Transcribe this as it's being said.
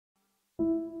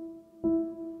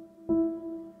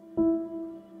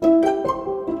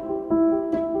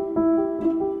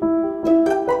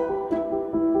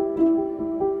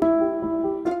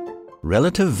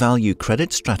Relative value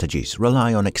credit strategies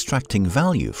rely on extracting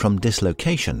value from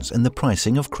dislocations in the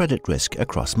pricing of credit risk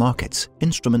across markets,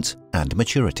 instruments, and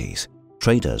maturities.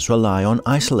 Traders rely on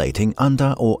isolating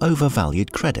under- or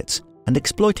overvalued credits and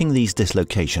exploiting these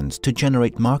dislocations to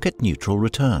generate market-neutral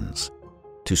returns.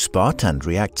 To spot and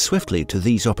react swiftly to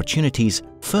these opportunities,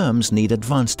 firms need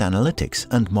advanced analytics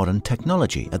and modern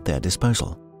technology at their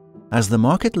disposal. As the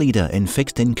market leader in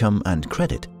fixed income and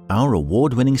credit, our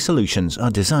award-winning solutions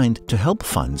are designed to help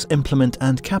funds implement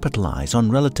and capitalize on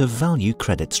relative value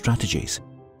credit strategies.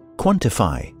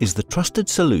 Quantifi is the trusted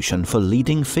solution for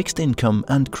leading fixed income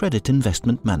and credit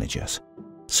investment managers.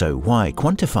 So why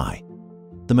Quantifi?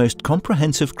 The most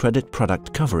comprehensive credit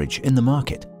product coverage in the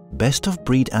market.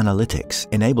 Best-of-breed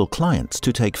analytics enable clients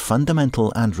to take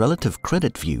fundamental and relative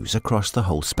credit views across the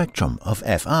whole spectrum of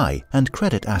FI and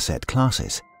credit asset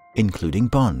classes, including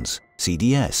bonds,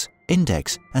 CDS,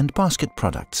 index and basket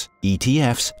products,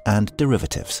 ETFs and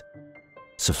derivatives.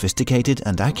 Sophisticated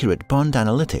and accurate bond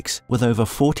analytics with over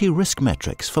 40 risk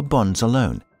metrics for bonds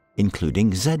alone,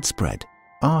 including Z-spread,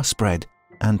 R-spread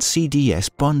and CDS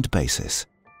bond basis.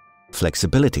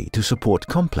 Flexibility to support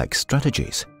complex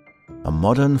strategies. A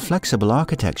modern, flexible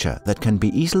architecture that can be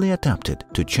easily adapted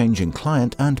to changing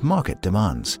client and market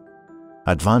demands.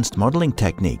 Advanced modeling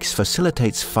techniques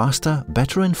facilitates faster,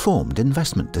 better-informed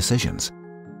investment decisions.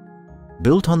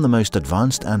 Built on the most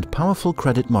advanced and powerful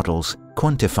credit models,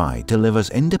 Quantifi delivers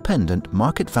independent,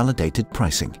 market-validated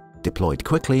pricing, deployed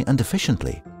quickly and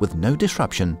efficiently with no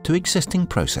disruption to existing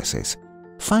processes.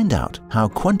 Find out how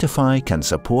Quantifi can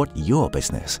support your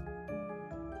business.